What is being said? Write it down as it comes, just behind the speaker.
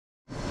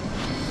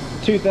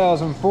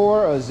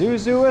2004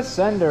 Isuzu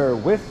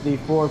Ascender with the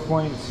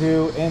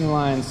 4.2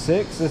 inline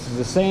six. This is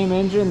the same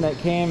engine that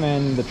came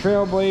in the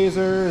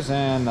Trailblazers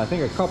and I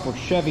think a couple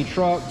Chevy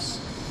trucks,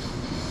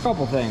 a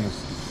couple things.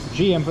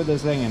 GM put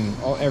this thing in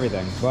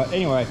everything. But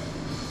anyway,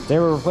 they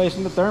were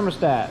replacing the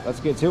thermostat. Let's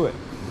get to it.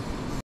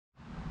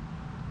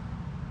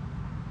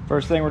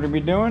 First thing we're going to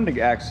be doing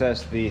to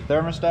access the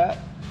thermostat,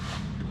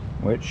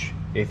 which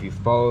if you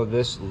follow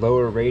this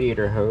lower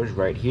radiator hose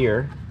right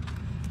here,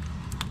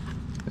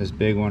 this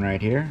big one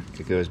right here,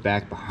 it goes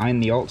back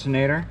behind the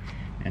alternator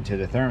into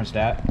the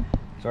thermostat.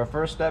 So our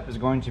first step is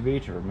going to be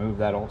to remove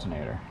that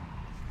alternator.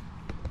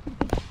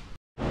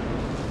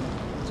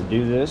 To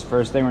do this,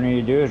 first thing we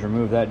need to do is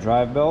remove that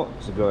drive belt.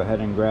 So go ahead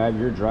and grab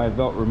your drive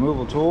belt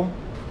removal tool,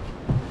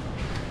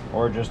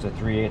 or just a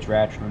 3/8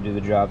 ratchet will do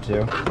the job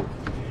too.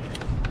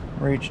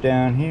 Reach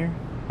down here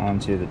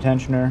onto the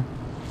tensioner,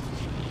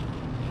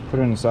 put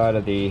it inside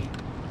of the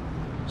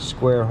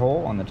square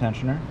hole on the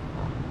tensioner.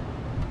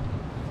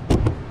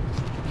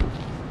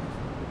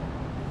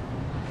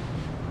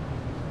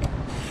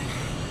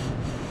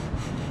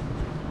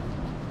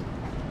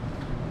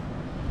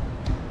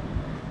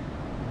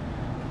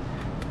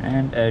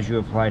 And as you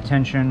apply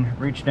tension,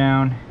 reach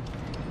down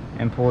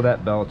and pull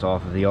that belt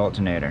off of the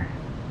alternator.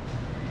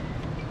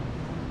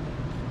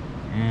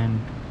 And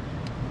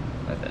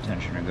let that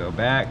tensioner go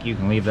back. You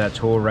can leave that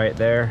tool right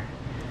there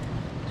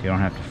so you don't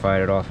have to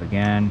fight it off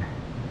again.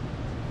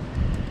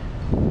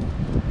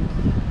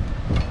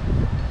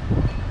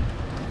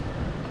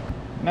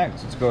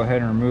 Next, let's go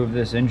ahead and remove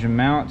this engine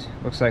mount.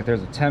 Looks like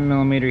there's a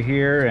 10mm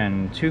here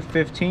and two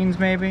 15s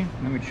maybe.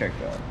 Let me check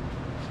that.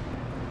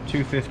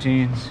 Two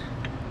 15s.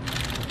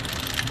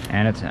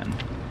 And a 10.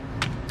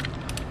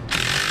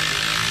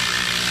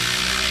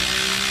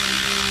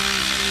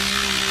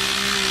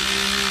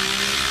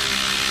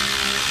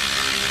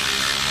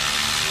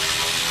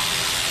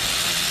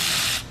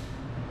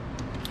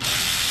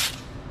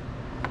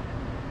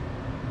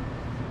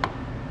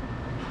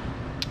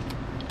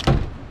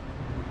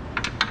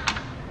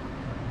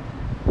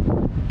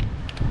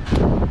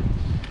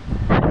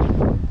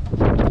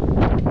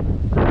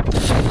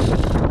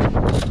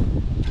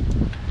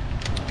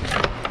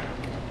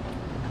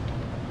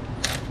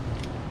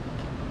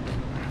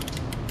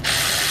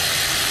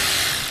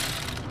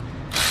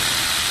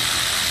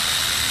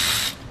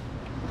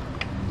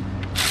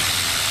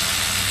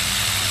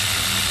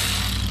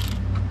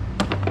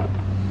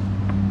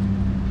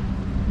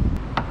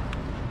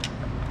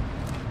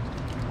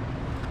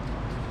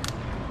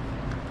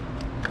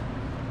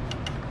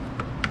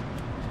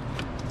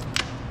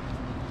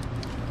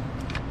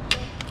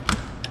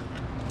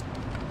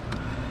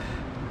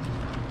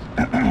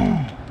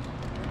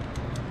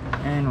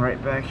 And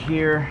right back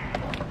here,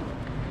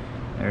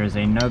 there is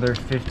another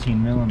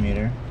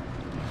 15mm.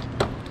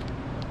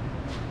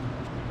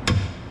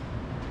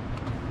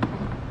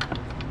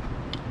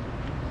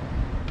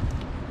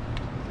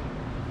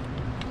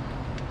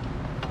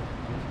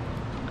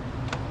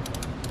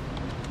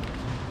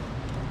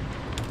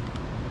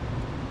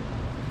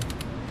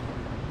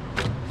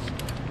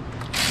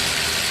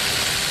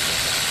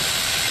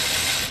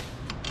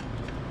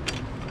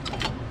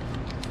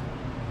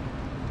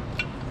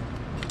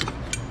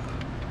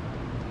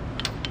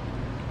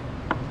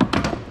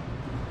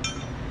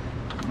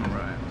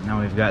 Now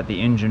we've got the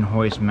engine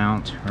hoist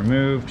mount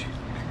removed,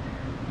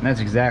 and that's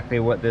exactly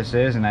what this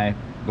is, and I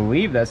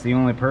believe that's the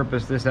only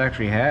purpose this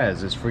actually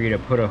has, is for you to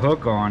put a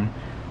hook on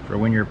for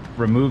when you're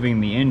removing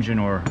the engine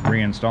or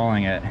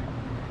reinstalling it.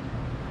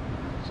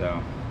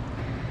 So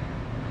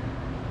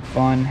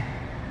fun.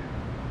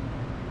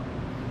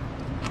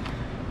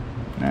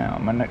 Now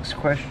my next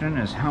question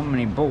is how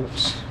many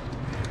bolts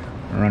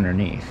are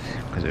underneath,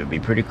 because it would be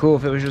pretty cool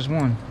if it was just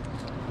one.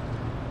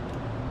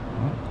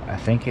 Well, I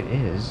think it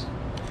is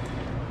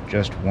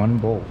just one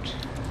bolt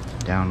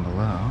down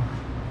below.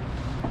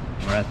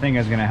 What I think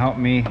is going to help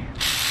me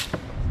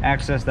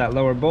access that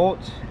lower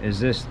bolt is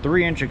this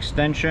 3-inch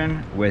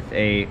extension with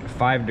a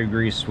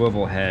 5-degree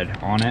swivel head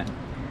on it.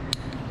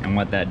 And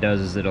what that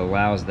does is it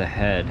allows the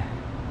head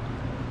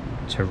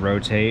to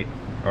rotate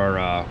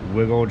or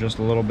wiggle just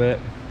a little bit.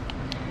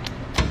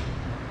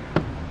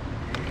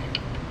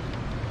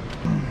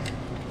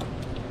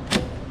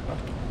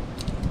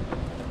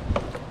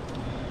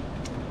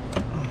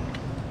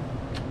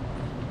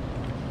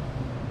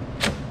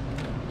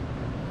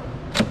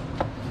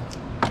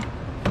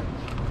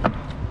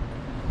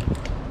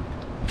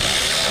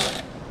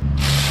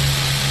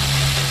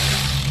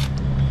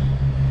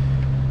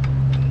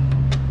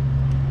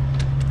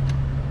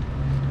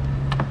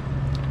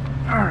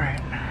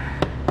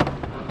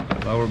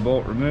 Lower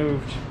bolt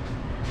removed.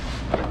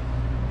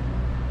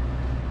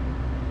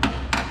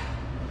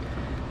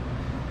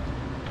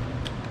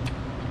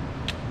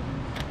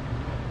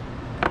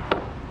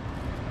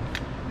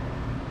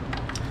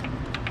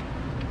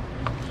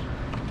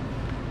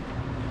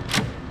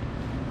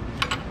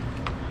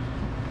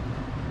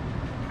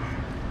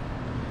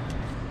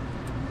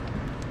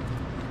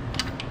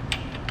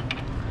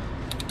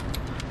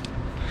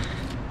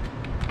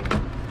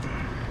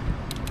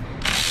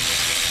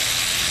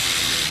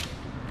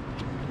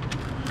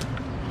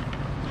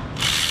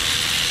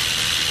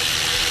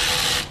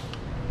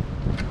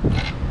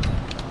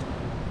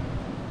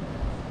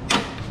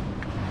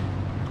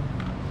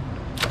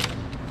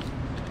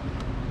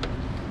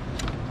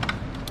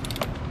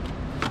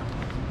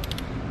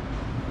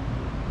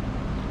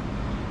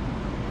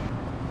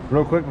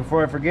 Real quick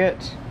before I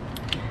forget,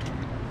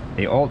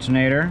 the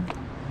alternator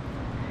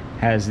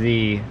has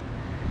the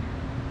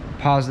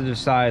positive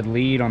side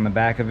lead on the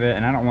back of it,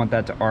 and I don't want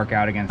that to arc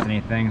out against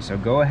anything, so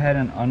go ahead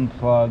and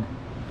unplug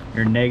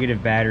your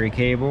negative battery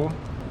cable.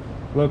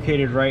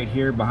 Located right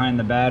here behind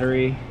the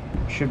battery,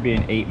 should be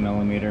an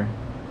 8mm.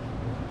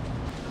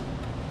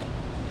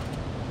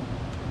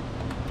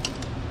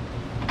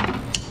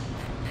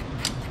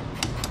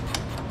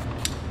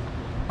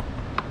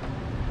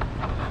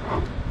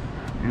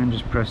 And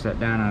just press that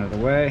down out of the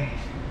way.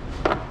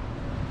 There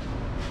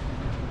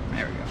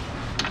we go.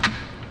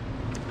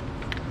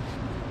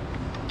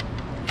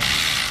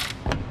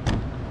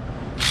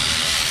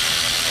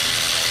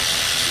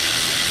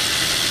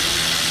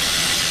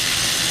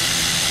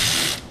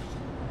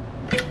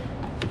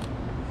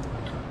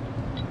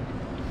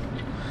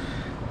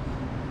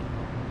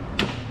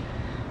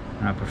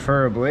 Now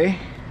preferably,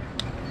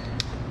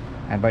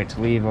 I'd like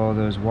to leave all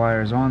those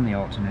wires on the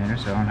alternator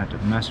so I don't have to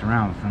mess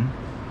around with them.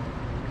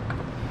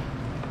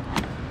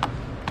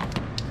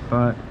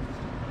 But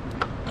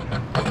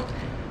I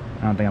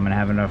don't think I'm gonna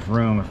have enough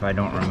room if I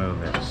don't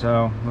remove it.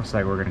 So looks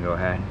like we're gonna go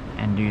ahead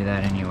and do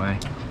that anyway.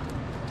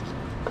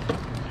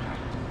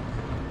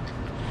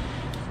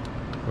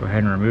 Go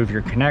ahead and remove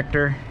your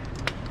connector.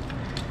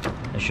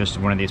 It's just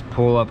one of these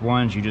pull-up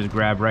ones. You just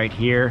grab right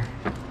here.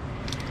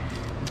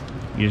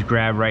 You just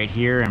grab right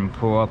here and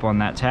pull up on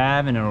that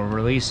tab and it'll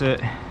release it.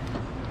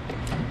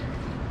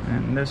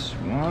 And this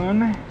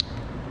one,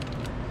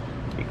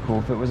 it'd be cool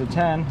if it was a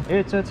 10.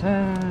 It's a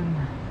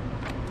 10.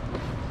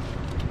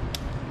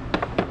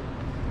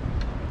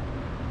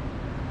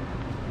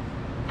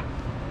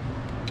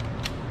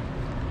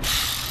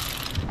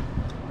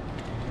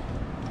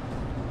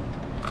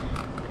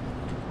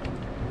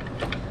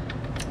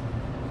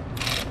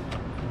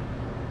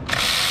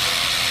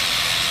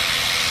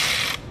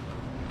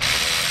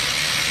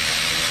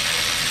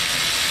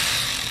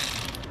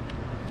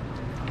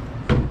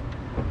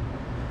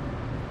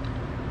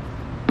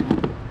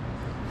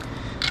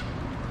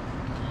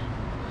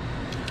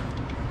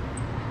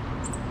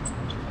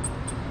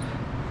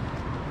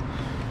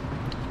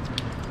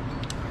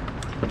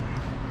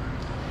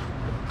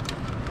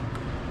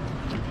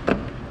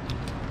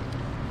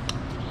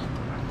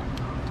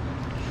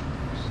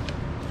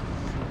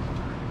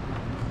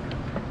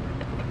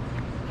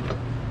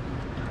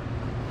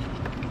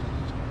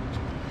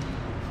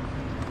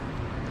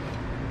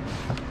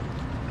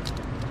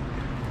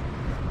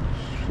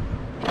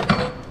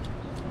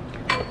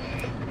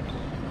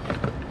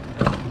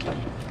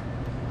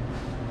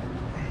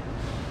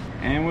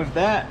 And with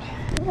that,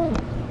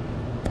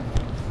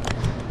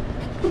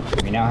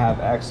 we now have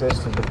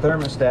access to the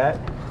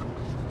thermostat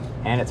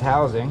and its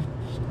housing.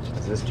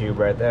 It's this tube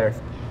right there.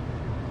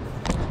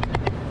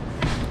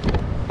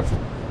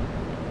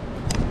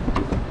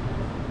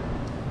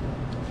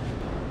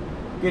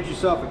 Get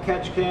yourself a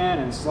catch can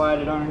and slide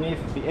it underneath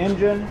of the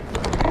engine,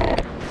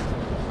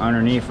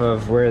 underneath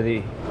of where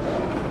the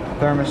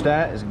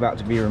thermostat is about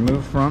to be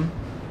removed from.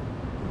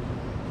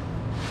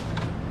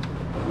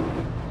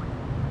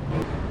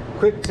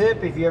 Quick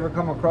tip, if you ever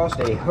come across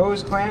a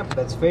hose clamp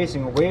that's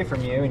facing away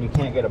from you and you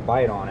can't get a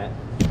bite on it,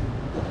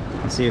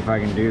 let's see if I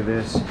can do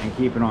this and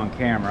keep it on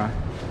camera.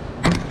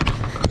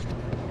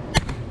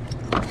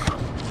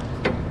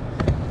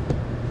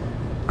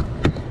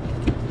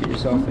 Get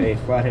yourself a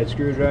flathead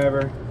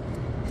screwdriver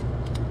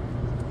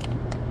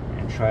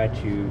and try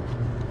to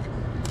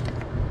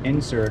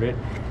insert it.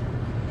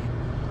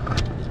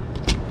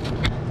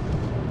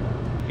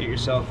 Get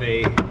yourself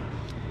a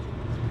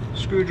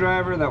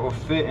screwdriver that will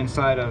fit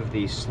inside of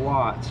the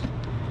slot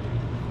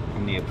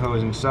on the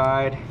opposing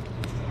side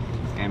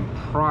and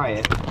pry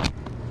it.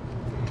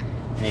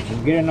 And if you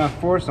get enough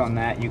force on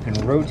that, you can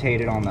rotate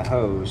it on the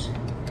hose.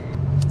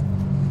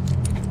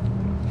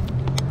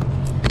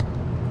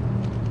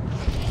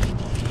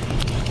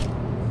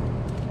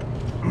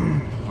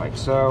 Like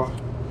so.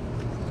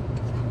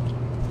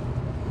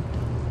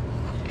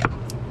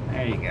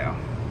 There you go.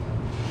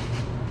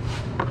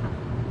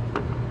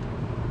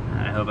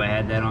 I hope I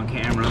had that on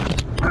camera.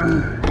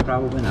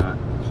 Probably not.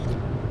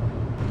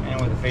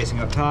 And with it facing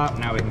up top,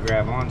 now we can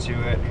grab onto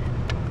it.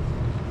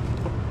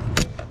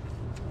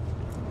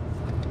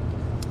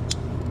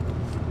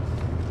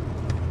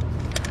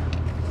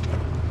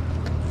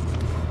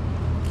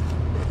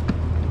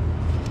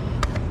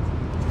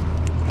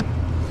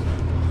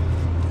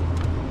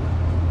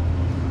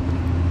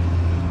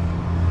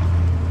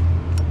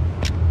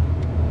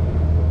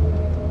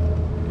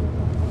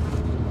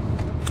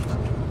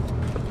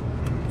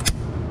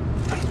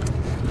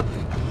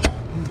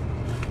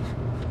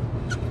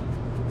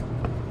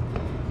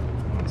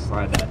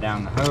 Slide that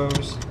down the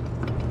hose.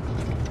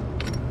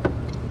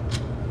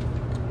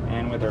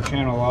 And with our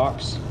channel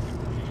locks,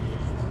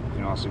 you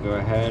can also go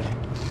ahead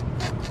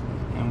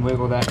and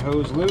wiggle that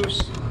hose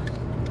loose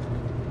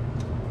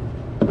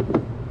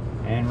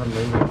and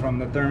remove it from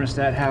the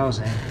thermostat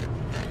housing,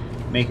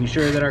 making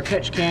sure that our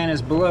catch can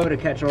is below to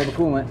catch all the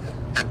coolant.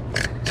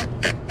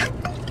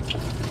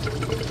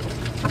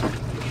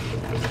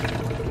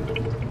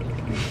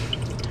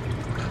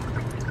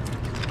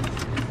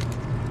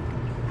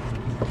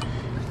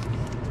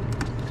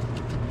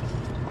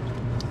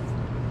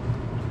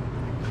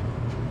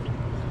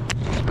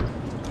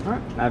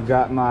 I've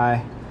got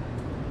my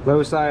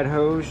low side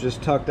hose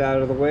just tucked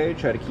out of the way,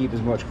 try to keep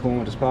as much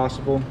coolant as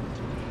possible.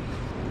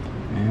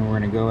 And we're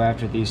gonna go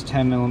after these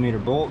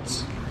 10mm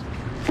bolts.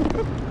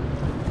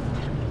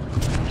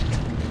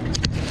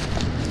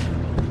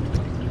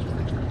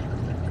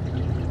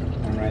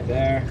 One right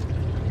there,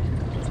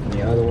 and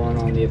the other one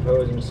on the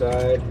opposing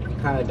side,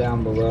 kind of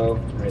down below,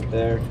 right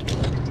there.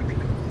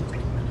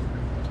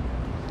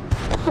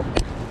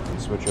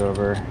 Switch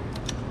over.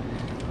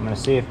 I'm gonna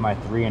see if my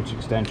 3-inch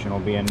extension will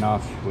be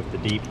enough with the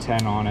deep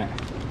 10 on it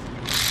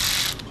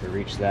to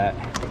reach that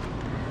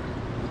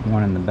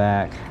one in the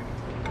back.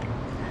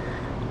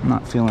 I'm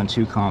not feeling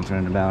too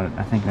confident about it.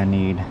 I think I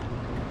need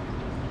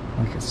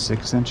like a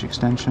 6-inch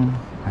extension.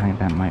 I think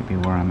that might be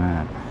where I'm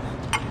at.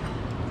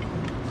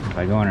 If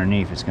I go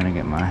underneath, it's gonna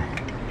get my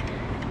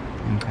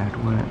impact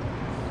wet.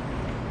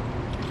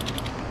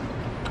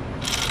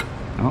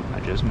 Oh, I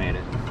just made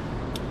it.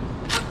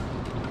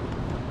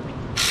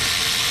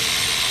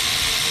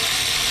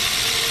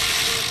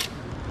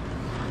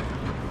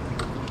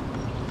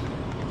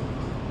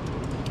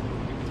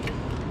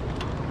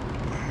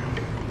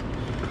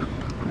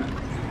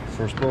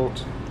 First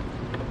bolt.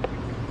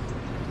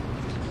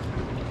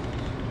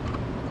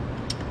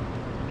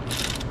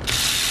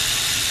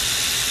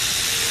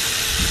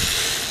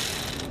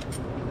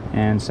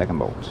 And second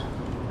bolt.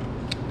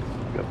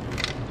 Go.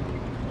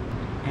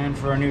 And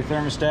for our new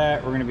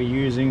thermostat, we're going to be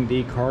using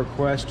the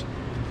CarQuest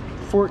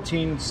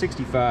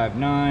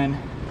 14659.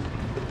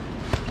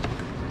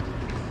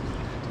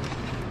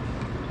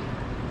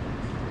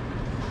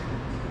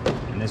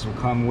 This will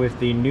come with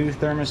the new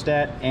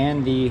thermostat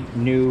and the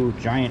new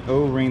giant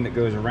O-ring that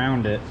goes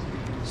around it.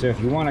 So if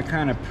you want to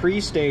kind of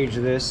pre-stage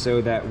this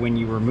so that when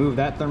you remove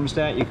that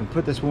thermostat, you can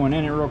put this one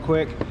in it real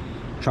quick,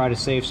 try to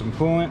save some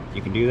coolant,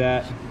 you can do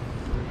that.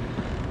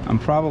 I'm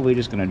probably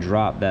just going to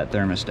drop that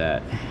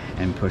thermostat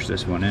and push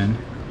this one in.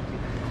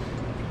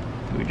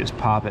 We just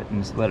pop it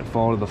and just let it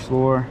fall to the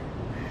floor.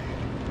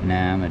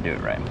 Nah, I'm going to do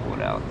it right and pull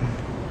it out.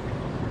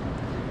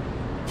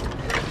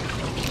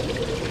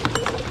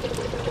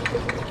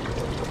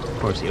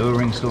 Of course, the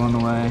O-ring's still in the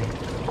way.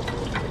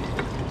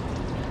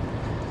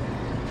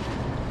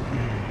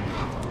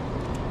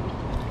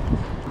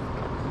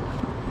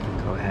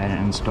 Go ahead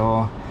and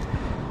install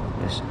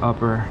this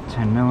upper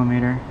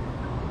 10mm.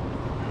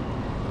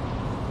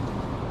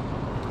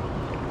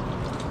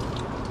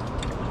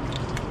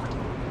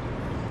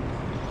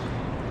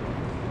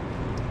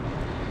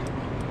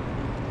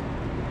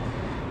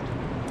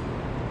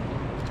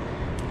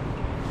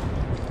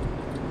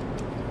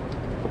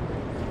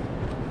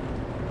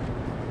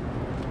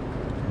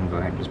 Go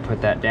ahead and just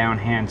put that down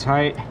hand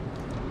tight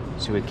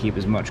so we keep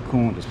as much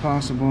coolant as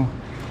possible.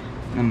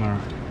 And I'm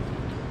gonna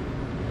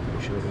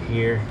push over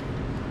here,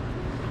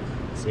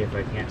 see if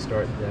I can't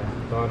start the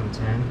bottom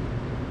 10.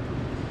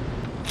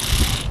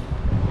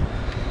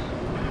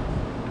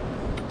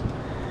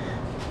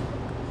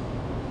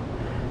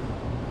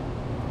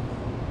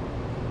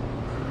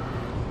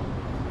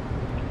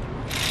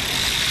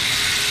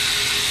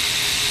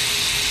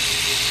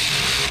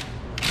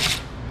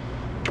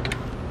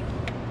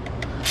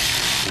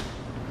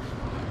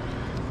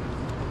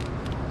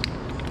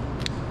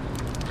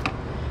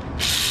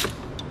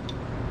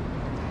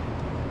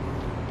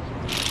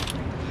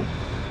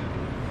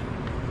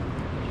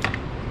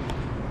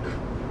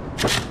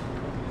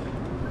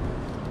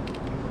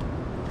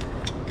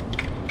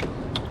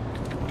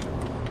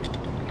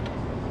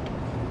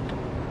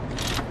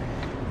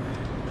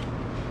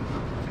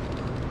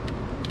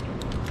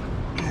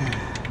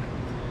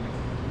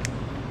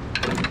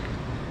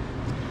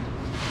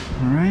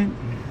 Alright,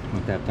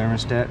 with that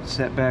thermostat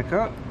set back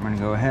up, I'm going to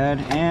go ahead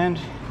and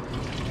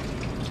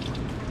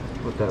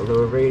put that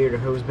lower radiator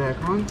hose back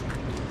on.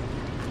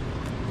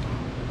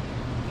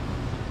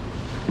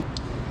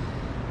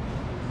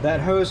 That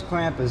hose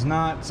clamp is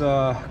not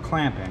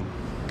clamping,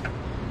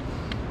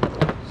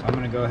 so I'm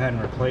going to go ahead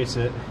and replace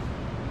it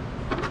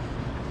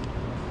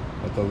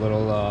with a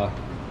little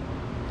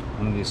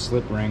one of these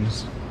slip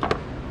rings.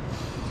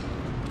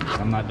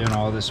 I'm not doing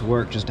all this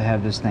work just to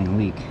have this thing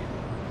leak.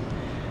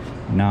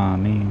 Nah, I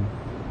mean.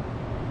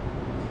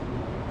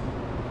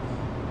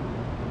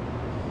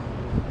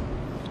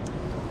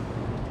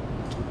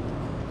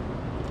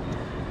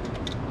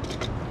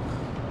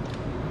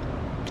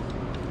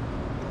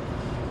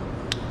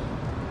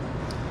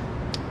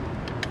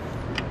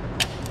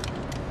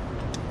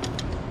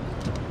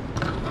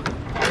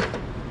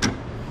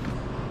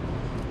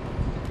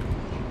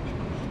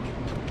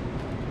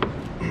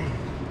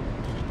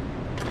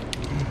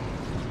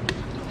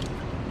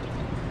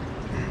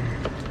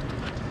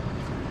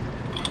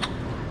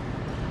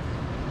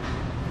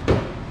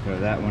 Throw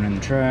that one in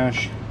the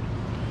trash.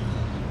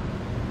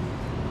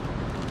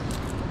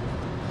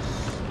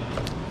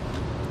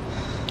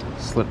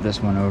 Slip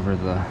this one over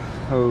the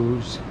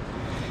hose.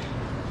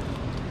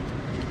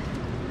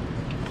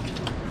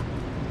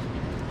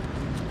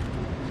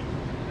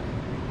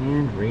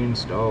 And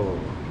reinstall.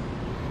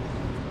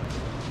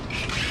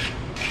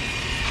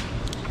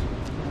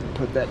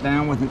 Put that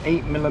down with an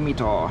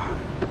 8mm.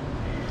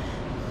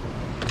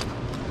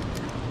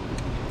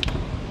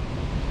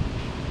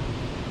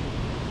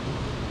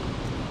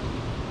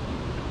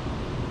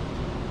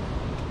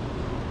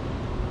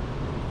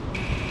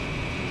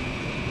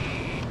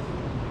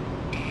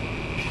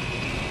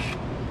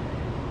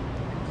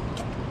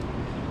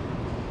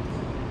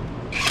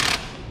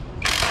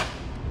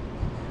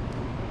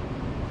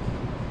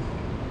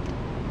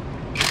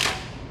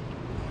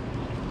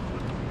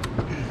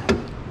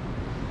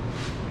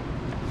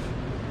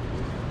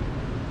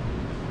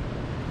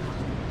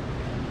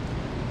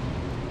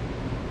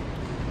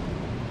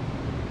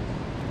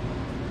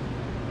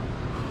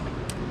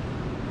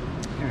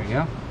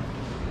 go.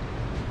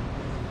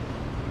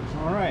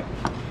 All right.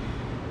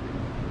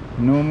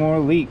 No more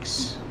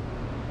leaks.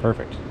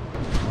 Perfect.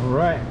 All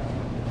right.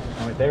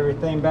 With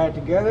everything back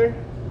together,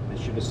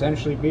 this should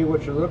essentially be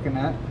what you're looking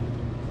at.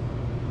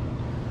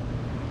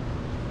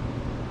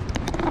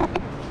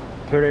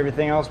 Put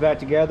everything else back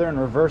together in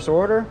reverse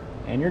order,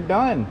 and you're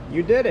done.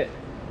 You did it.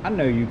 I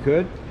know you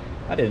could.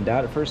 I didn't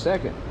doubt it for a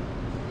second.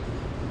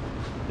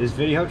 This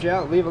video helped you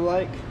out, leave a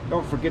like.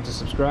 Don't forget to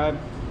subscribe.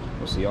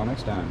 We'll see y'all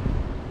next time.